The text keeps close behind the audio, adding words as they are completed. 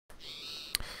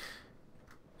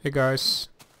Hey guys,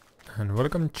 and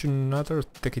welcome to another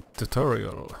Tekkit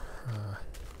tutorial.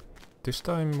 This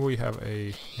time we have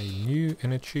a new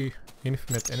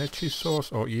infinite energy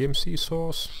source or EMC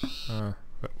source,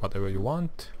 whatever you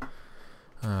want.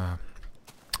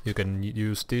 You can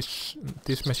use this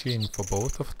machine for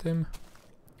both of them.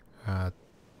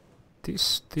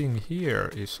 This thing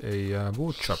here is a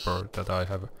wood chopper that I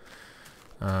have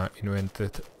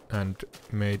invented and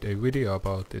made a video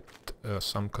about it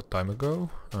some time ago.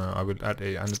 I will add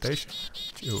a annotation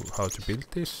to how to build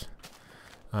this,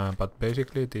 but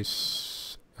basically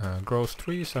this grows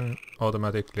trees and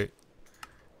automatically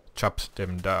chops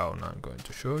them down. I'm going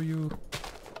to show you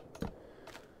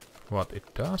what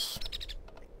it does.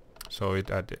 So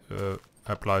it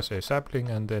applies a sapling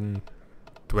and then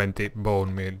 20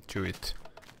 bone meal to it,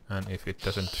 and if it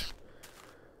doesn't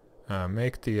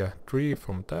make the tree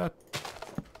from that,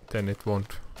 then it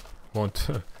won't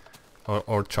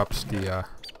or chops the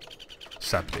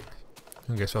sapling.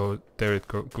 Okay, so there it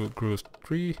grows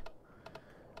tree,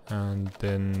 and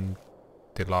then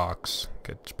the logs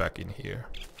gets back in here,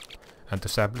 and the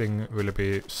sapling will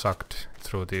be sucked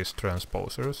through these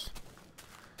transposers.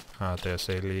 There's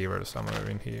a lever somewhere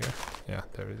in here. Yeah,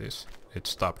 there it is. It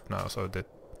stopped now, so that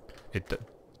it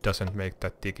doesn't make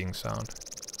that ticking sound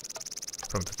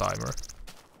from the timer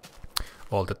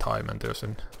all the time, and there's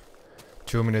a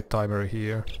 2-minute timer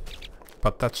here,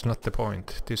 but that's not the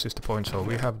point. This is the point. So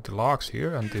we have the logs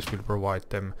here, and this will provide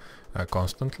them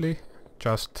constantly.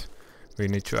 Just we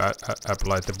need to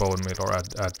apply the bone meal or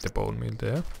add the bone meal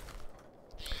there.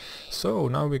 So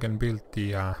now we can build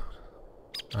the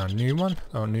new one,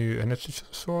 our new energy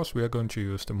source. We are going to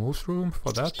use the Mooshoom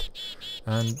for that,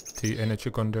 and the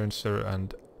energy condenser,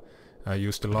 and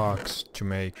use the logs to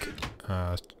make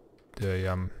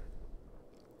the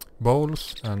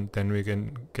bowls, and then we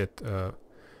can get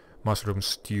mushroom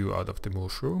stew out of the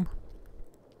Mooshoom.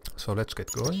 So let's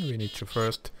get going. We need to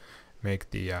first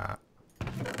make the I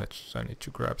need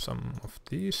to grab some of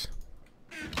these.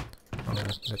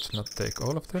 Let's not take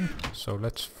all of them. So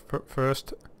let's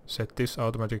first set this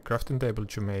automatic crafting table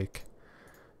to make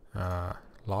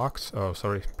planks,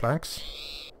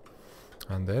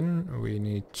 and then we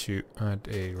need to add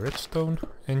a redstone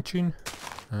engine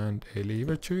and a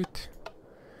lever to it,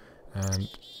 and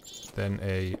then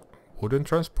a wooden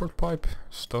transport pipe,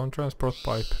 stone transport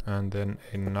pipe, and then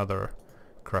another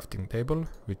crafting table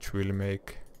which will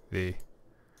make the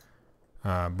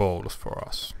bowls for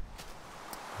us.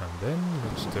 And then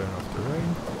let's turn off the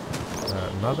rain,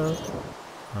 another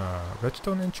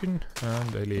redstone engine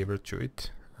and a lever to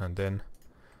it, and then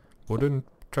wooden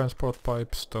transport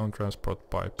pipe, stone transport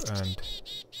pipe, and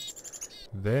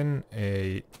then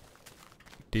a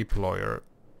deployer.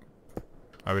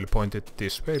 I will point it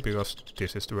this way because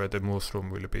this is where the Mooshoom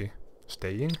will be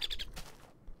staying.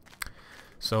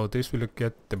 So this will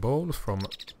get the bowls from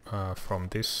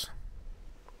this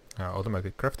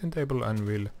automatic crafting table, and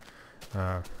will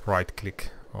right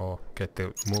click or get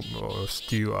the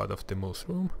stew out of the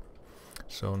Mooshoom.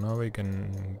 So now we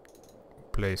can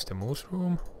place the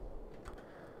Mooshoom.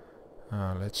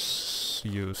 Let's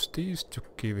use these to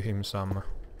give him some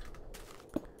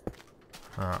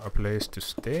a place to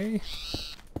stay,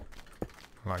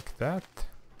 like that,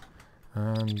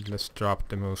 and let's drop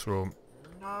the Mooshoom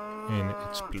in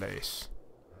its place.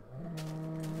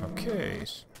 Okay,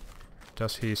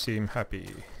 does he seem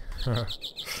happy?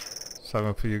 Some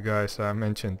of you guys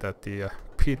mentioned that the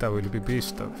PETA will be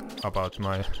pissed about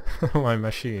my my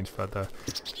machines, but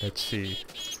let's see.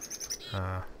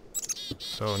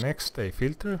 So next, a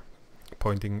filter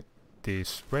pointing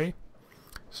this way.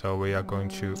 So we are going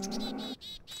to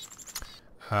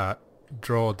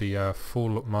draw the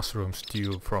full mushroom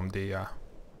stew from the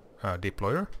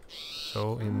deployer.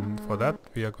 So for that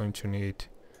we are going to need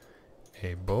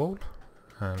a bowl,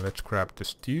 and let's grab the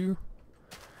stew,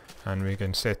 and we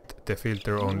can set the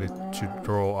filter only to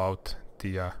draw out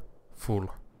the full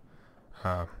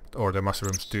or the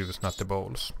mushroom stews, not the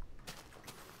bowls.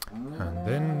 And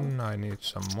then I need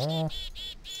some more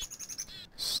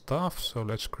stuff, so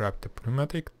let's grab the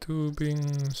pneumatic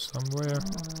tubing somewhere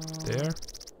there,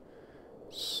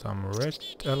 some red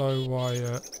alloy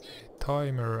wire, a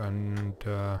timer, and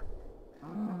I'm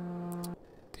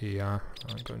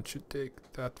going to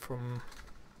take that from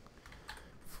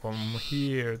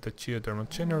here, the geothermal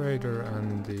generator,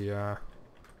 and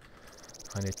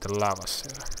I need the lava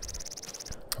cell.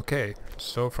 Okay,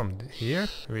 so from here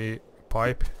we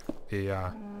pipe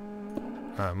the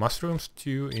mushroom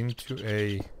stew into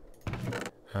a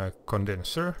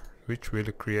condenser, which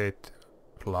will create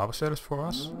lava cells for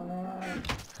us,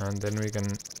 and then we can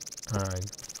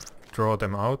draw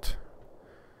them out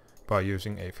by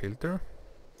using a filter.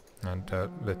 And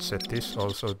let's set this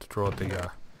also to draw the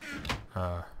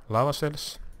lava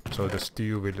cells, so the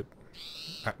stew will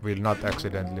not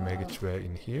accidentally make its way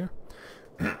in here.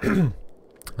 I'm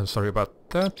sorry about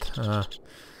that.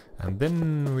 And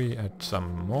then we add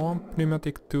some more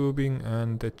pneumatic tubing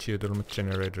and the geothermal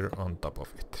generator on top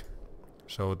of it.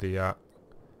 So the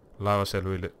lava cell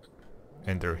will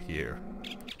enter here.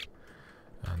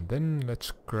 And then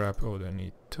let's grab, oh, I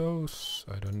need those,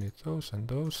 I don't need those and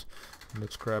those.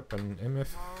 Let's grab an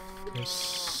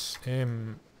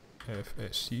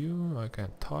MFSU, I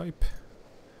can type,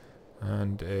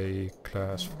 and a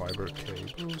glass fiber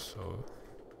cable, so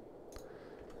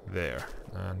there,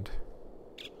 and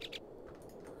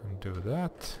do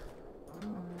that,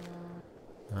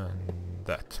 and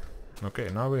that. Okay,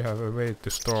 now we have a way to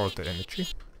store the energy.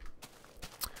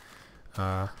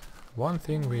 One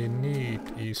thing we need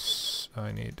is,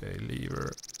 I need a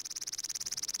lever,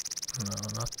 no,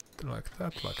 not like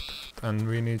that, like that, and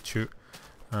we need to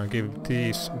give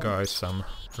these guys some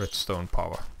redstone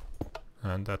power,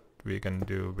 and that we can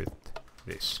do with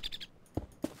this,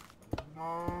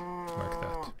 like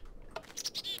that.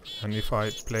 And if I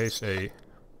place a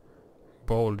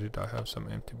bowl, did I have some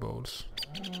empty bowls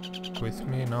with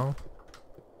me now?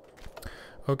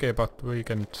 Okay, but we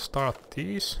can start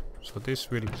these. So this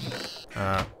will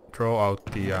draw out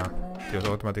the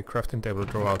automatic crafting table,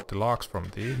 draw out the logs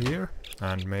from here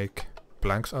and make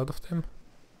planks out of them,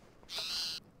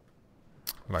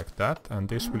 like that. And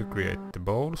this will create the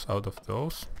bowls out of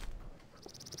those.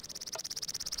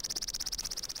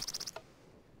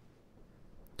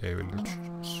 They will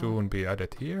soon be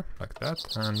added here, like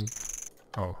that. And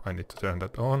oh, I need to turn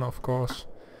that on, of course.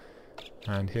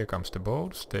 And here comes the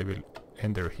bowls. They will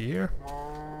enter here.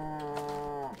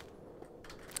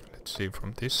 Let's see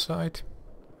from this side.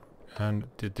 And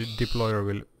the deployer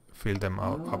will fill them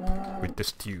up with the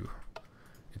stew.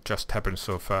 It just happens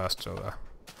so fast, so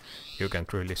you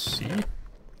can't really see.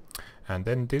 And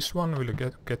then this one will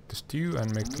get the stew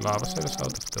and make the lava cells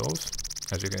out of those.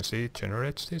 As you can see, it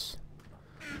generates this.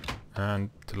 And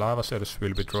the lava cells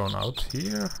will be drawn out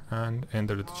here and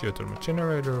enter the geothermal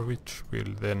generator, which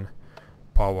will then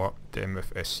power the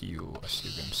MFSU, as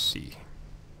you can see.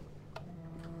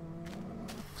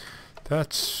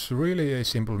 That's really a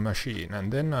simple machine.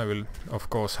 And then I will of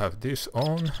course have this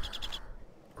on,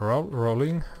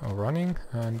 rolling or running,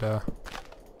 and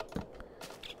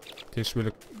this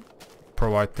will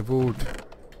provide the wood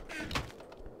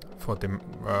for the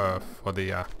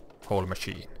whole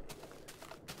machine.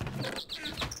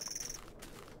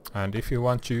 And if you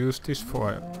want to use this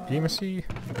for EMC,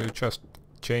 you just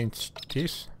change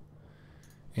this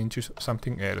into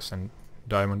something else, and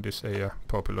diamond is a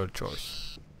popular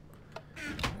choice.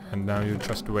 And now you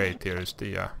just wait, here is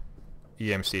the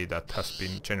EMC that has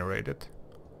been generated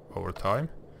over time.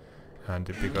 And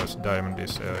because diamond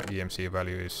is EMC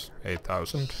value is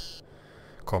 8000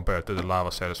 compared to the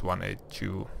lava cells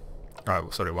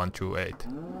 128,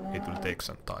 it will take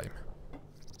some time.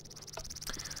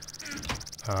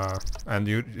 And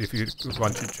if you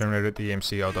want to generate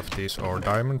EMC out of these or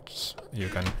diamonds, you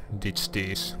can ditch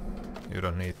these. You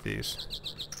don't need these.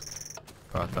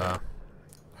 But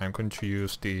I'm going to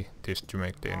use this to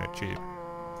make the energy.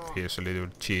 Feels a little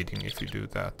cheating if you do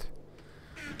that.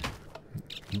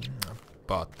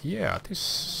 But yeah,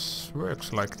 this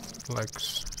works like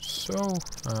so.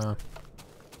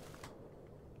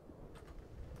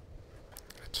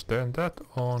 Let's turn that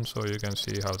on so you can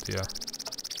see how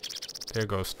there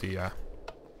goes the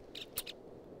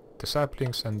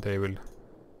saplings, and they will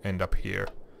end up here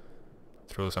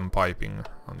through some piping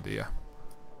on the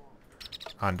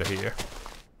under here,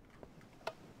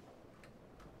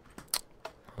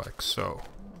 like so.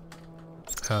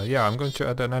 Yeah, I'm going to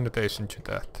add an annotation to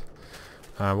that.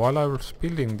 While I was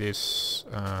building this,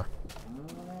 never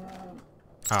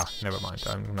mind.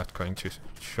 I'm not going to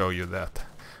show you that.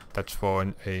 That's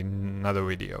for another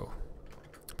video.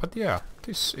 But yeah,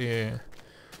 this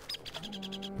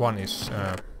one is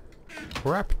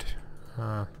wrapped.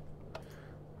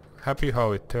 Happy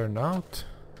how it turned out,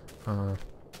 and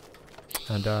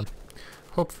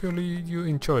hopefully you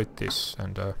enjoyed this,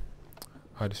 and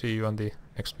I'll see you on the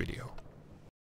next video.